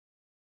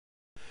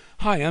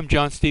Hi, I'm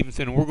John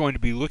Stevenson, and we're going to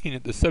be looking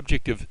at the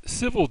subject of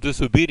civil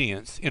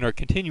disobedience in our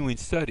continuing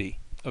study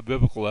of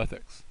biblical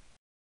ethics.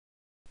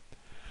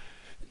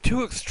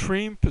 Two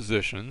extreme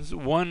positions.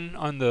 One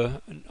on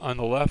the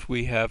left,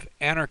 we have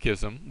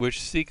anarchism,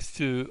 which seeks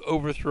to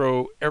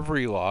overthrow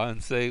every law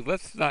and say,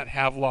 let's not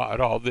have law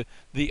at all.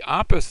 The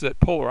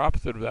opposite, polar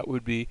opposite of that,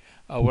 would be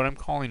what I'm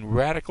calling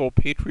radical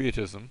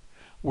patriotism,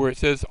 where it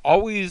says,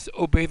 always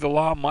obey the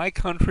law, my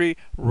country,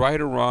 right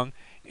or wrong.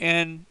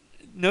 And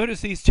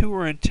notice these two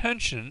are in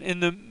tension.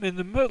 In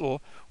the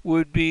middle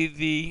would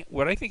be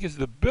what I think is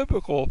the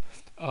biblical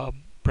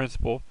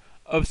principle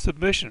of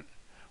submission,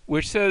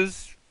 which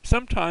says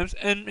sometimes,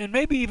 and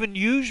maybe even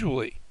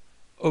usually,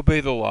 obey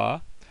the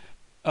law,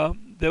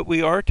 that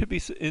we are to be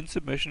in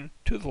submission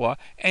to the law,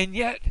 and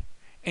yet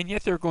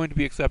there are going to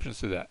be exceptions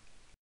to that.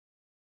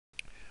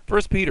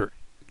 1 Peter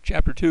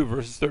chapter 2,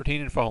 verses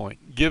 13 and following,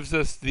 gives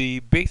us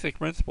the basic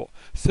principle.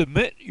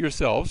 Submit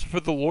yourselves for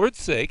the Lord's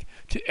sake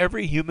to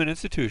every human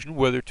institution,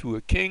 whether to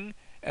a king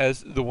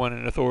as the one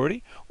in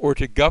authority, or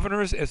to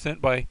governors as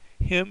sent by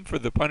him for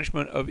the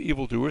punishment of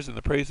evildoers and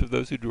the praise of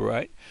those who do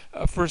right.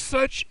 For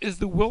such is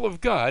the will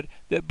of God,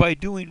 that by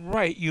doing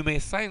right you may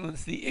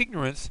silence the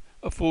ignorance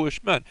of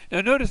foolish men. Now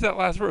notice that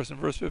last verse in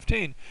verse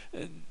 15.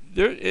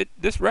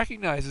 This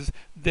recognizes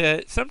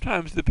that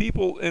sometimes the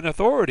people in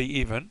authority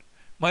even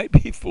might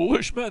be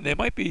foolish men. They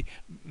might be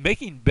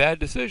making bad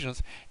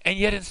decisions. And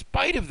yet in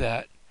spite of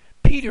that,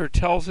 Peter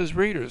tells his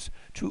readers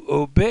to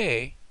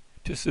obey,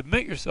 to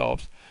submit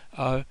yourselves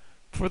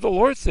for the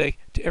Lord's sake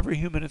to every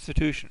human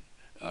institution.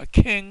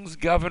 Kings,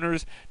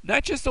 governors,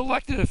 not just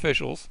elected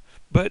officials,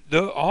 but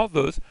all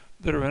those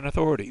that are in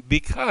authority,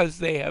 because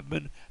they have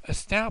been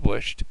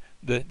established.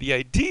 The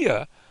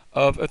idea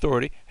of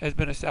authority has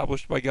been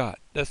established by God.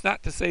 That's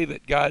not to say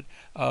that God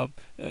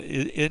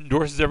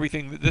endorses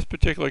everything that this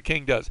particular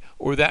king does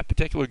or that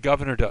particular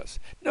governor does.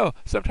 No,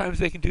 sometimes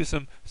they can do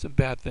some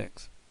bad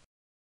things.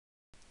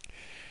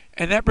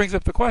 And that brings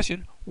up the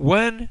question,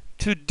 when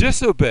to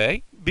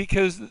disobey,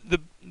 because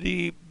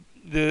the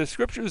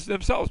scriptures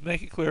themselves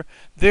make it clear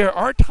there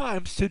are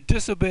times to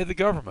disobey the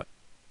government.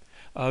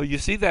 You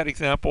see that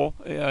example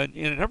in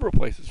a number of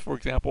places. For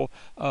example,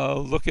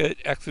 look at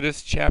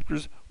Exodus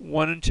chapters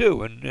 1 and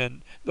 2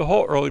 and the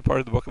whole early part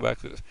of the book of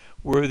Exodus,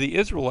 where the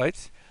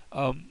Israelites,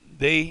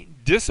 they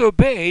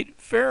disobeyed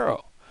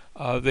Pharaoh.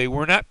 They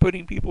were not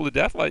putting people to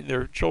death, like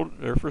their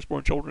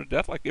firstborn children to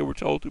death, like they were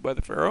told to by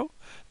the Pharaoh.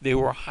 They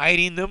were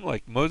hiding them,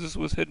 like Moses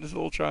was hidden as a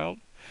little child.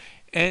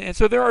 And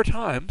so there are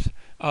times.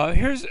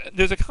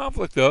 There's a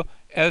conflict, though,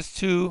 as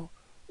to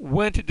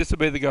when to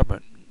disobey the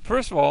government.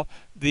 First of all,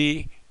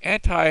 the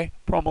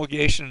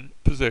anti-promulgation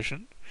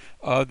position.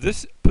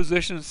 This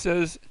position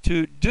says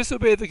to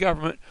disobey the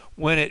government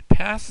when it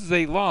passes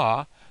a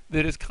law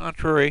that is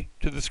contrary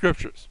to the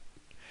scriptures,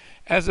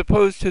 as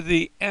opposed to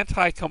the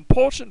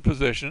anti-compulsion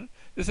position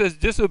that says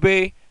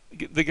disobey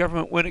the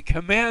government when it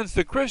commands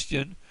the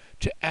Christian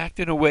to act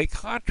in a way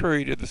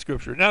contrary to the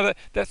scripture. Now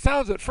that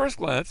sounds at first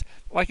glance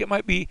like it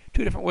might be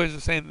two different ways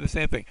of saying the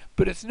same thing,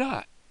 but it's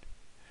not.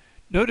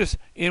 Notice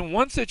in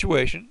one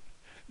situation,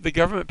 the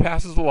government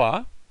passes a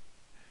law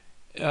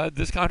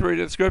that's contrary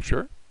to the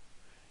scripture,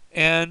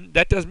 and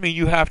that doesn't mean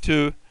you have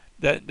to.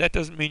 That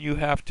doesn't mean you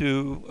have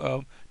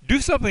to do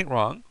something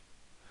wrong.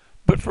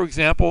 But for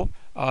example,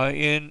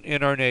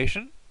 in our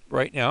nation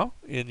right now,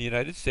 in the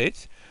United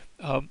States,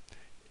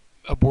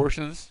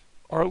 abortions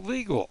are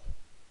legal.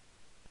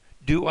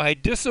 Do I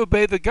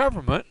disobey the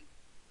government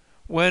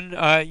when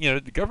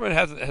the government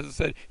hasn't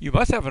said you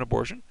must have an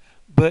abortion,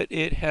 but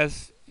it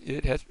has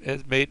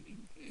made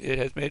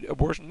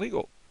abortion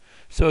legal?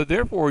 So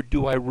therefore,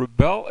 do I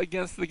rebel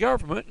against the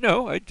government?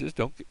 No, I just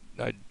don't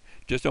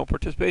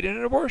participate in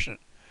an abortion.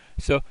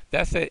 So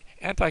that's the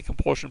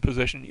anti-compulsion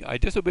position. I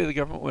disobey the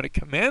government when it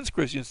commands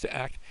Christians to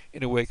act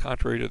in a way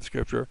contrary to the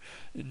scripture,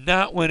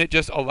 not when it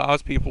just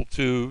allows people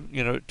to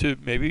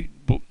maybe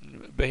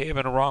behave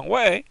in a wrong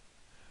way,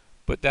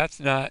 but that's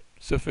not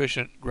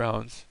sufficient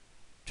grounds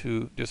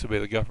to disobey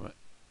the government.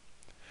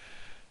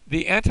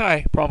 The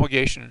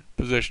anti-promulgation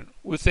position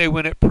would say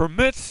when it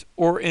permits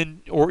or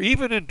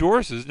even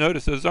endorses.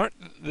 Notice those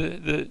aren't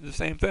the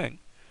same thing.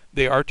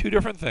 They are two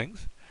different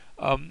things.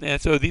 And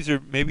so these are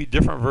maybe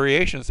different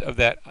variations of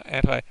that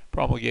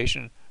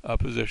anti-promulgation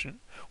position.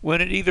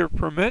 When it either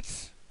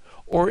permits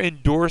or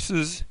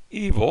endorses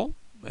evil,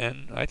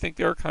 and I think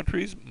there are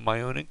countries,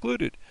 my own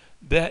included,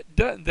 that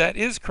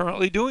is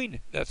currently doing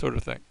that sort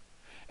of thing,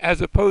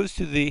 as opposed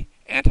to the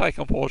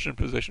anti-compulsion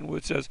position,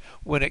 which says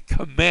when it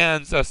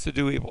commands us to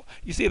do evil.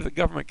 You see, if the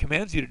government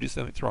commands you to do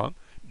something that's wrong,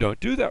 don't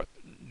do that.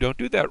 Don't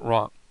do that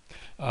wrong.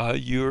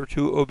 You're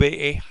to obey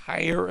a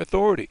higher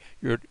authority.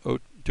 You're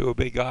to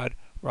obey God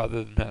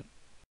rather than men.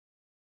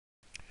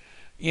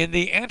 In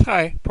the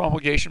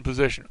anti-promulgation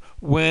position,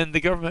 when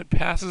the government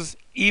passes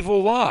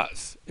evil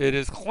laws, it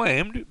is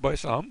claimed by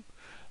some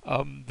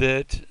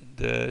that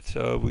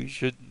we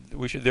should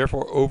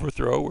therefore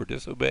overthrow or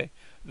disobey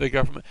the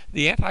government.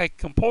 The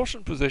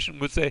anti-compulsion position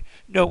would say,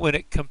 no, when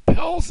it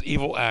compels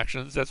evil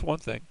actions, that's one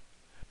thing.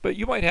 But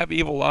you might have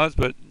evil laws,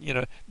 but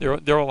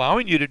they're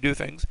allowing you to do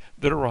things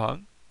that are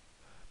wrong,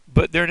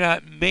 but they're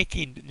not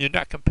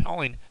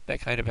compelling that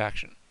kind of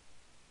action.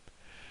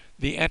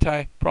 The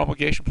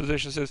anti-promulgation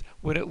position says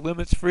when it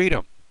limits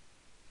freedom,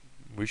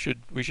 we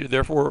should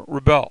therefore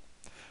rebel.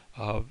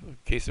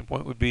 Case in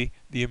point would be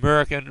the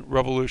American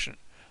Revolution,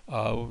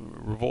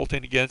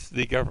 revolting against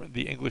the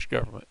English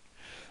government.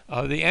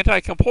 The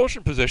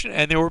anti-compulsion position,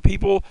 and there were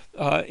people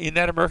in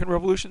that American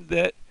Revolution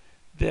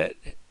that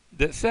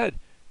said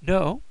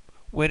no,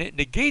 when it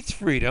negates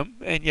freedom,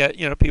 and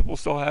yet people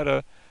still had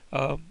a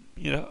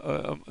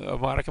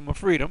modicum of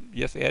freedom.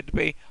 Yes, they had to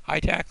pay high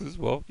taxes.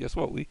 Well, guess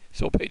what? We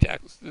still pay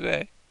taxes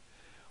today.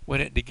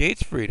 When it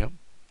negates freedom,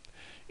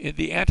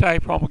 the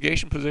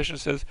anti-promulgation position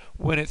says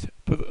when it's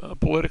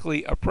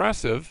politically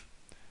oppressive.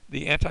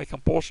 The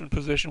anti-compulsion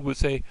position would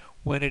say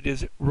when it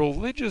is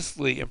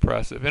religiously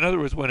impressive. In other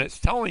words, when it's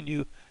telling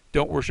you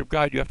don't worship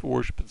God, you have to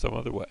worship in some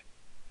other way.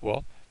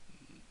 Well,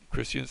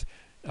 Christians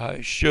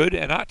should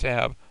and ought to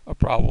have a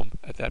problem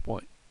at that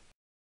point.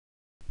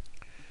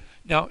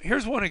 Now,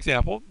 here's one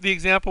example. The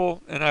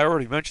example, and I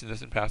already mentioned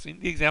this in passing,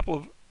 the example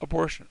of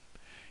abortion.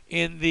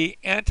 In the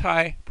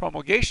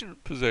anti-promulgation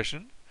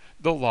position,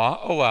 the law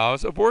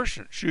allows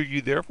abortion. Should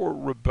you therefore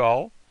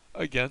rebel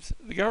against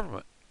the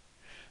government?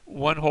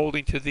 One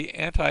holding to the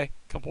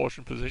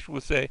anti-compulsion position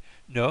would say,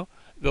 no,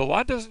 the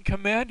law doesn't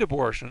command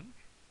abortion,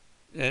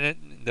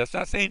 and that's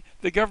not saying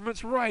the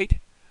government's right,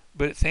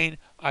 but it's saying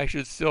I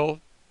should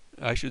still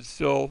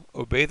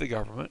obey the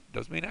government.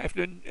 Doesn't mean I have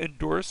to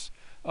endorse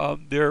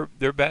their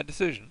bad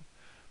decision,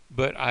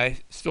 but I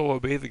still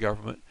obey the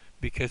government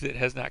because it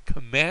has not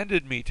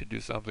commanded me to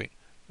do something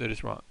that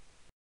is wrong.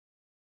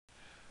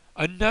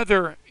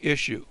 Another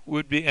issue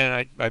would be,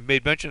 and I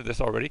made mention of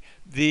this already,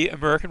 the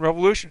American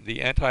Revolution.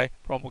 The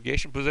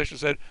anti-promulgation position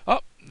said,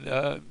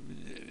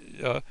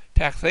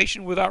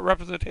 taxation without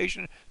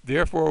representation,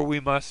 therefore we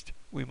must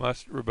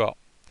rebel.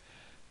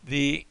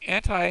 The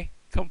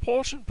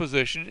anti-compulsion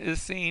position is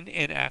seen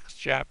in Acts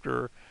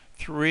chapter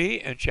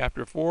 3 and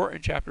chapter 4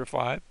 and chapter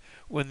 5,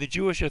 when the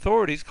Jewish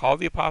authorities called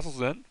the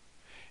apostles in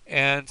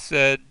and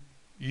said,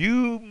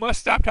 you must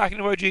stop talking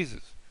about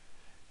Jesus.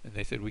 And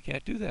they said, we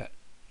can't do that.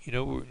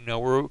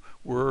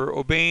 We're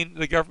obeying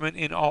the government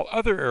in all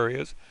other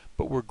areas,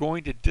 but we're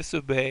going to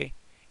disobey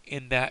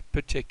in that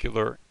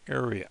particular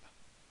area.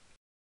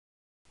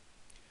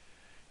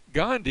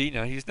 Gandhi,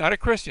 now he's not a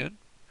Christian,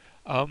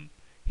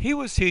 he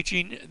was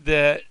teaching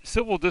that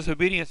civil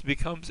disobedience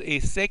becomes a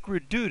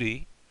sacred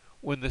duty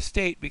when the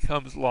state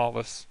becomes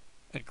lawless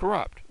and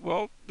corrupt.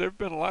 Well, there have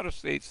been a lot of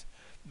states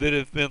that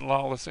have been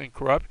lawless and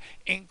corrupt,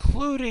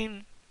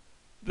 including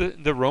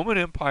the Roman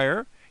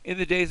Empire in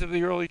the days of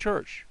the early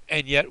church.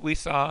 And yet we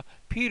saw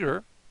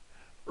Peter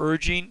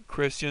urging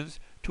Christians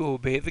to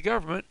obey the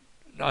government.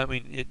 I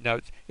mean,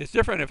 it's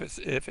different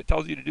if it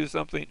tells you to do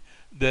something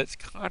that's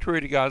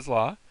contrary to God's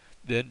law,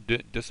 then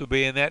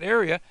disobey in that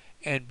area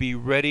and be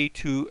ready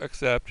to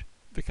accept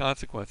the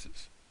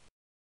consequences.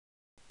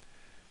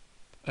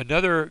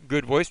 Another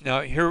good voice.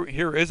 Now,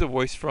 here is a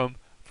voice from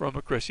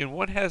a Christian.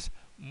 One has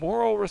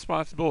moral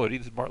responsibility,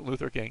 this is Martin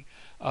Luther King,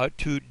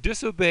 to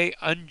disobey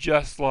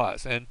unjust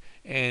laws.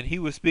 And he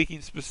was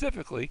speaking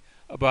specifically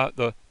about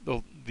the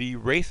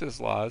racist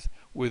laws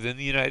within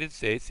the United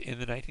States in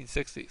the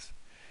 1960s.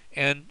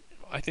 And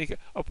I think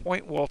a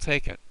point well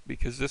taken,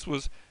 because this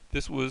was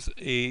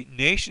a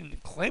nation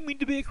claiming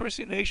to be a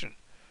Christian nation,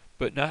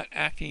 but not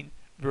acting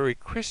very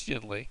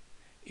Christianly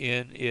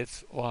in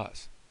its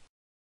laws.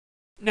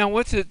 Now,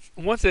 once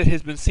it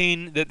has been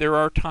seen that there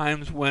are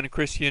times when a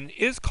Christian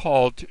is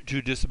called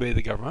to disobey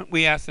the government,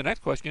 we ask the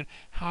next question,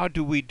 how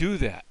do we do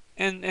that?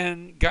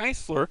 And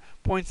Geisler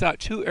points out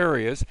two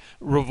areas,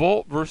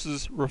 revolt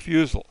versus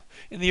refusal.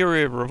 In the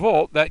area of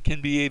revolt, that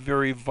can be a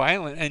very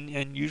violent,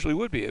 and usually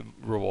would be,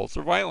 revolts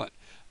are violent.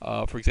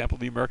 For example,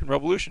 the American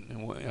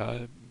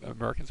Revolution,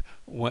 Americans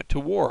went to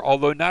war,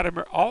 although not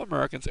all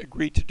Americans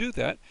agreed to do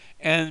that,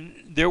 and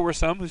there were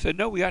some who said,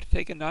 no, we ought to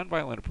take a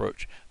nonviolent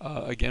approach.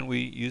 Again, we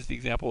use the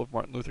example of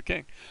Martin Luther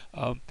King.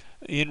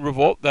 In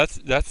revolt, that's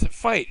a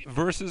fight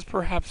versus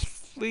perhaps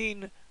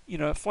fleeing,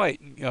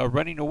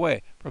 running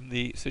away from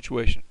the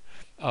situation.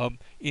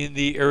 In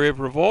the area of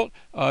revolt,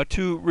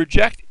 to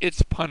reject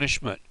its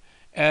punishment,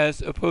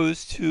 as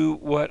opposed to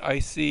what I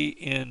see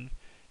in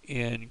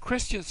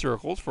Christian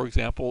circles. For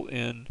example,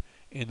 in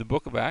the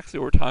book of Acts,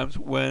 there were times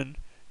when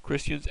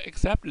Christians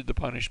accepted the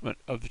punishment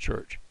of the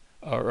church,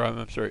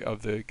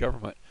 of the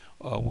government,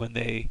 when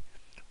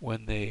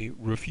they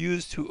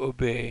refused to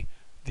obey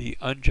the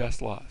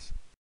unjust laws.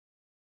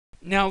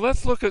 Now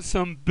let's look at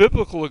some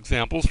biblical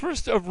examples,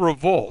 first of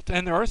revolt,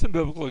 and there are some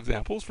biblical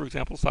examples. For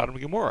example, Sodom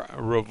and Gomorrah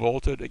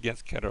revolted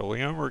against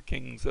Kedorlaomer,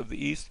 kings of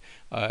the east.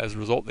 As a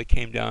result, they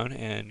came down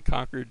and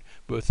conquered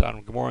both Sodom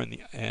and Gomorrah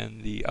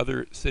and the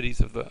other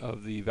cities of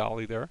the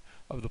valley there,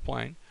 of the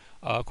plain.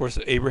 Of course,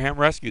 Abraham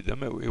rescued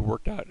them. It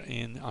worked out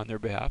on their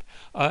behalf.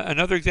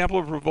 Another example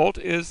of revolt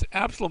is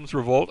Absalom's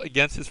revolt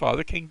against his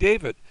father, King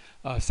David.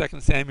 2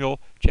 Samuel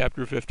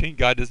chapter 15.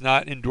 God does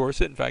not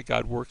endorse it. In fact,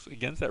 God works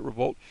against that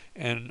revolt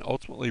and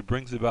ultimately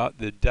brings about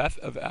the death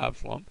of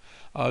Absalom.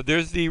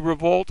 There's the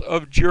revolt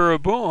of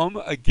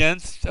Jeroboam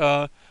against,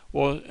 first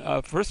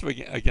of all,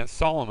 against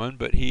Solomon,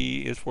 but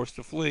he is forced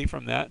to flee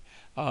from that.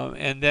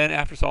 And then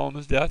after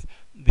Solomon's death,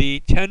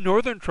 the 10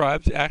 northern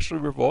tribes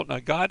actually revolt. Now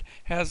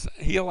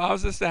He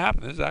allows this to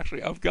happen. This is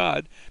actually of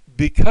God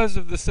because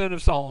of the sin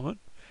of Solomon.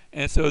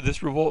 And so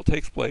this revolt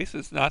takes place.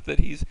 It's not that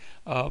he's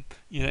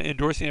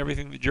endorsing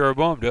everything that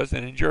Jeroboam does.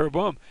 And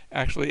Jeroboam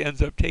actually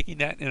ends up taking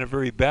that in a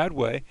very bad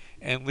way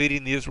and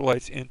leading the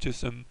Israelites into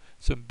some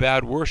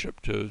bad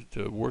worship, to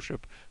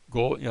worship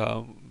gold,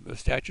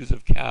 statues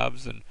of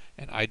calves and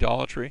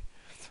idolatry.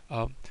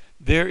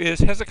 There is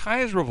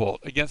Hezekiah's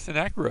revolt against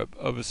Sennacherib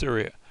of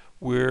Assyria,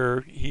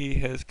 where he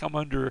has come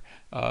under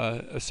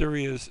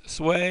Assyria's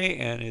sway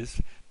and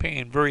is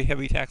paying very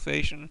heavy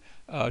taxation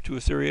to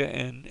Assyria,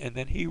 and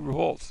then he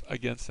revolts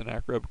against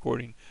Sennacherib,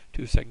 according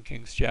to 2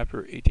 Kings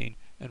chapter 18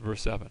 and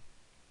verse 7.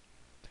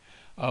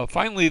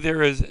 Finally,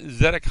 there is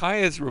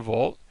Zedekiah's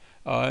revolt.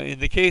 In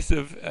the case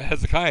of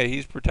Hezekiah,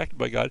 he's protected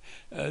by God.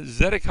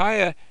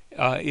 Zedekiah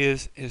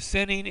is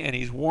sinning, and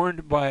he's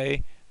warned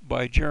by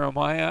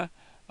Jeremiah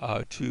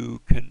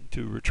to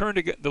return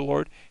to the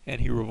Lord,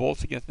 and he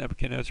revolts against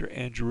Nebuchadnezzar,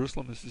 and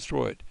Jerusalem is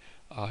destroyed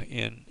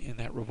in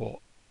that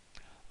revolt.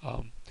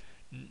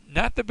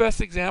 Not the best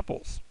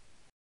examples.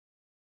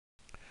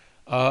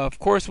 Of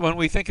course, when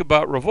we think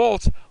about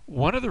revolts,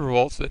 one of the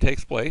revolts that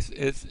takes place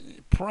is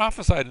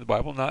prophesied in the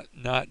Bible,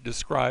 not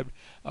described,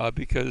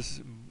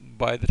 because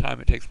by the time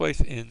it takes place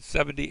in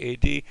 70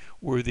 A.D.,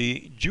 where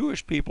the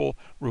Jewish people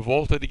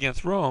revolted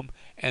against Rome,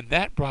 and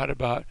that brought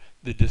about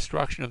the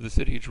destruction of the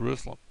city of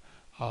Jerusalem.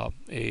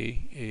 A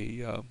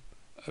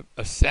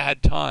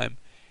sad time,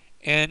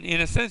 and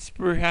in a sense,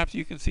 perhaps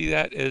you can see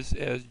that as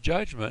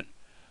judgment.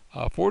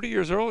 40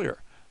 years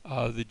earlier,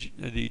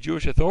 the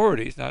Jewish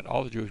authorities, not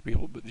all the Jewish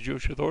people, but the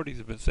Jewish authorities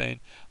have been saying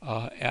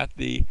at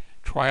the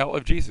trial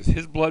of Jesus,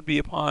 His blood be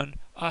upon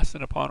us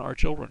and upon our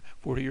children.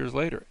 40 years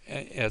later,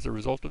 as a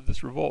result of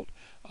this revolt,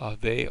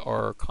 they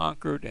are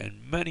conquered,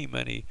 and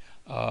many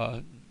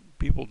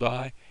people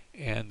die,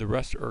 and the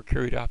rest are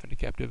carried off into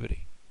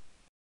captivity.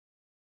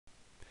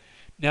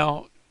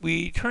 Now,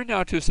 we turn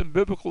now to some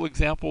biblical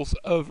examples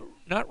of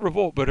not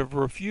revolt, but of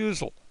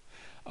refusal.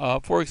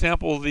 For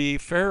example, the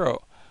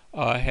Pharaoh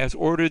has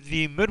ordered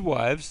the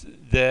midwives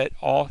that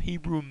all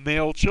Hebrew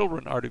male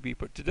children are to be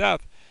put to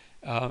death.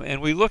 And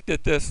we looked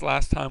at this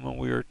last time when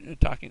we were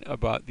talking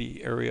about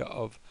the area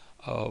of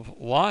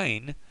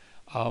lying,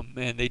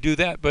 and they do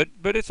that, but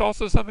it's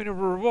also something of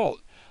a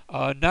revolt.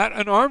 Not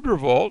an armed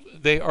revolt.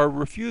 They are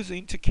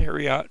refusing to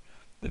carry out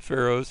the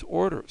Pharaoh's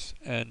orders,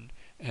 and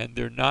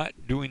they're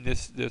not doing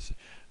this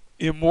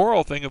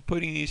immoral thing of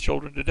putting these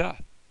children to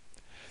death.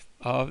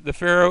 The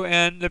Pharaoh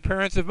and the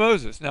parents of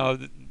Moses. Now,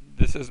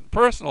 this isn't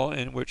personal,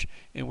 in which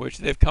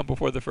they've come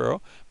before the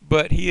Pharaoh,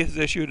 but he has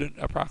issued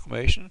a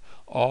proclamation: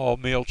 all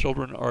male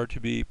children are to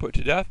be put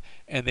to death,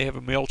 and they have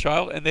a male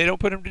child, and they don't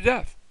put him to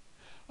death.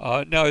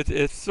 Now,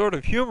 it's sort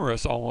of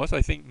humorous almost.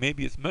 I think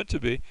maybe it's meant to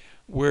be,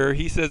 where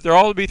he says they're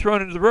all to be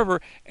thrown into the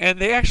river, and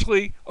they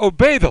actually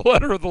obey the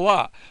letter of the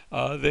law.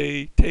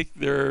 They take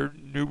their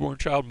newborn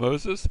child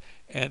Moses,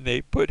 and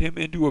they put him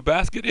into a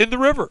basket in the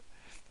river.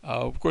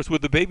 Of course,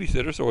 with the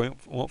babysitter, so he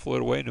won't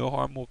float away. No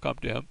harm will come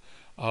to him.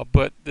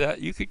 But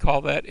that you could call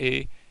that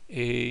a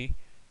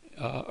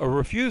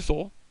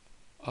refusal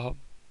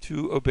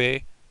to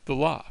obey the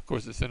law. Of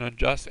course, it's an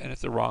unjust and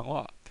it's the wrong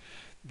law.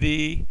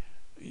 The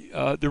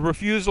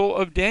refusal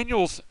of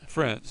Daniel's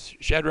friends,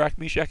 Shadrach,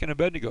 Meshach, and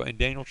Abednego, in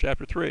Daniel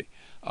chapter 3.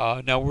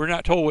 Now, we're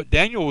not told what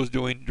Daniel was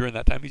doing during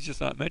that time. He's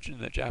just not mentioned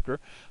in that chapter.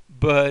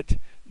 But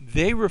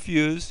they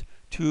refuse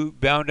to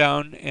bow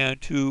down and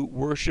to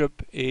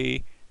worship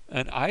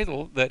an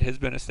idol that has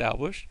been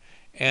established,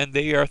 and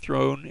they are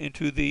thrown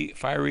into the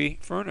fiery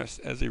furnace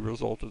as a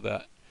result of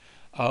that.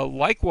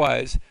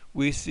 Likewise,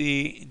 we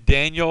see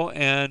Daniel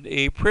and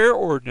a prayer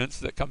ordinance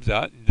that comes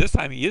out. This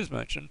time he is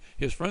mentioned.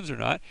 His friends are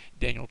not.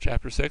 Daniel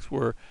chapter 6,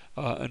 where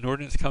an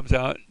ordinance comes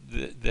out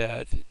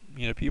that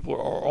people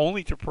are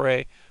only to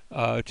pray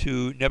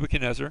to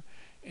Nebuchadnezzar,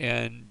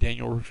 and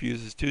Daniel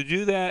refuses to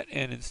do that,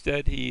 and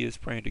instead he is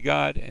praying to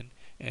God,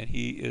 and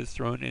he is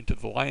thrown into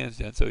the lion's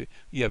den. So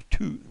you have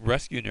two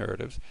rescue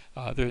narratives.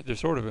 They're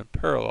sort of in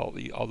parallel,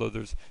 although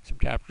there's some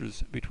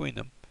chapters between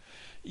them.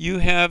 You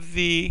have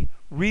the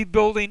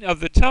rebuilding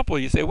of the temple.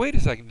 You say, wait a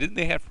second, didn't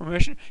they have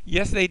permission?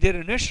 Yes, they did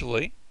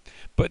initially,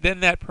 but then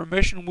that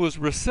permission was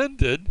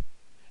rescinded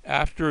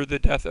after the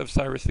death of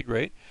Cyrus the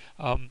Great.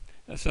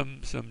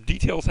 Some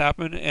details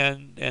happened,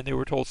 and they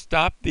were told,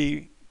 stop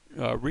the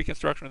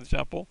reconstruction of the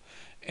temple.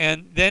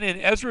 And then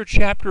in Ezra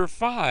chapter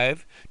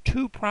 5,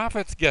 two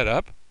prophets get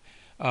up,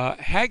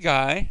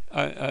 Haggai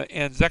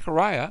and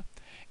Zechariah,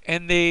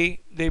 and they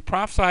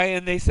prophesy,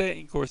 and they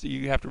say, of course,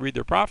 you have to read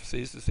their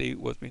prophecies to see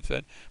what's being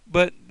said,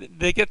 but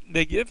they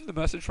give the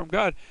message from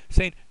God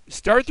saying,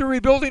 start the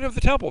rebuilding of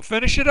the temple,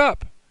 finish it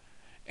up.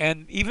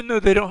 And even though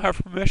they don't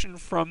have permission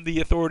from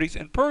the authorities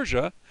in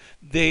Persia,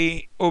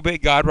 they obey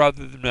God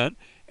rather than men.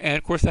 And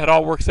of course, that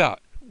all works out,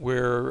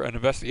 where an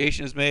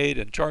investigation is made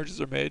and charges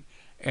are made.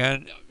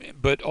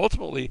 But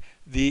ultimately,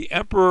 the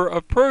emperor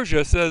of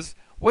Persia says,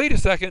 "Wait a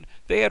second!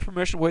 They had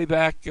permission way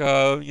back,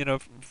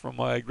 from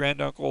my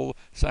granduncle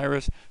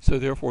Cyrus, so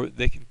therefore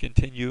they can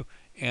continue,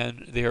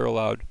 and they are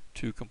allowed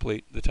to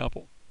complete the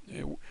temple."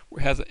 It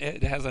has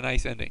a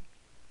nice ending.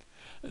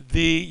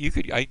 You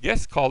could, I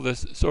guess, call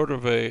this sort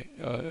of a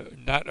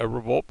not a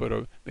revolt,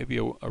 but maybe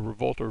a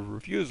revolt or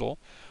refusal,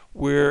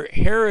 where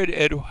Herod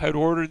had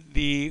ordered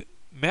the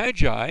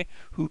Magi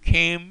who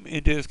came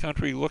into his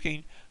country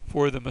looking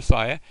for the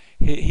Messiah.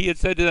 He had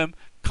said to them,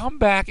 "Come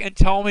back and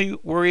tell me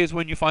where he is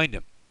when you find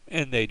him."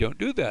 And they don't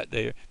do that.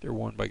 They're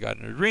warned by God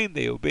in a dream.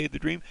 They obey the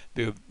dream.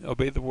 They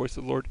obey the voice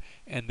of the Lord,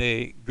 and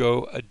they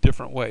go a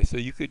different way. So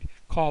you could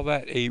call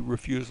that a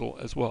refusal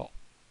as well.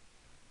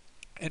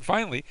 And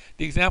finally,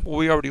 the example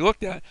we already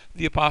looked at,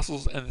 the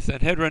apostles and the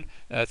Sanhedrin,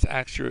 that's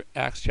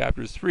Acts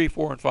chapters 3,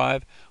 4, and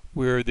 5,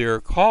 where they're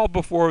called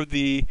before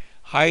the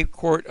high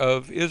court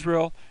of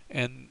Israel,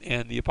 and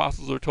the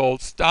apostles are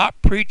told,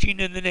 stop preaching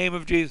in the name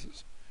of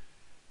Jesus.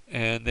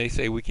 And they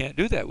say, we can't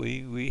do that.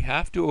 We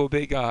have to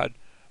obey God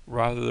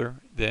rather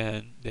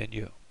than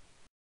you.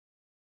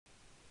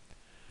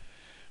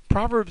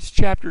 Proverbs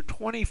chapter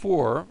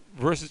 24,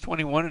 verses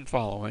 21 and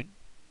following,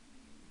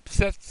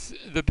 sets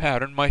the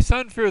pattern. My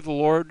son, fear the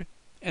Lord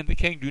and the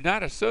king. Do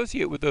not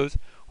associate with those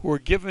who are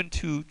given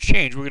to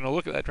change. We're going to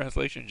look at that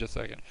translation in just a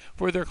second.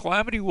 For their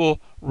calamity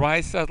will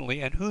rise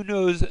suddenly, and who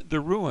knows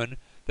the ruin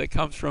that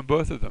comes from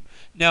both of them.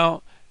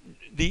 Now,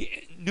 the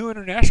New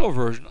International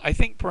Version, I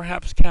think,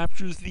 perhaps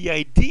captures the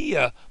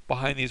idea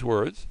behind these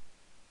words,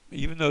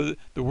 even though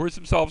the words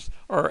themselves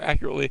are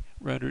accurately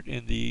rendered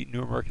in the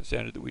New American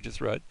Standard that we just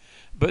read.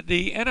 But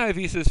the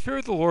NIV says, fear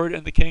the Lord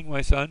and the king,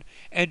 my son,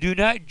 and do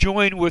not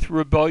join with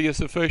rebellious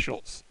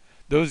officials.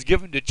 Those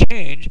given to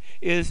change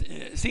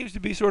seems to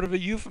be sort of a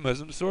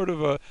euphemism, sort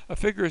of a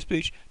figure of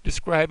speech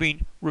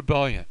describing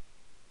rebellion.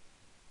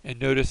 And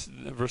notice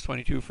verse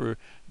 22, for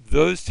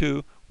those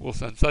two will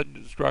send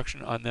sudden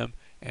destruction on them,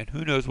 and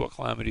who knows what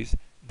calamities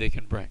they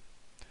can bring.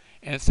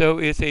 And so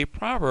it's a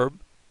proverb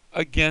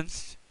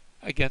against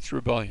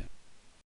rebellion.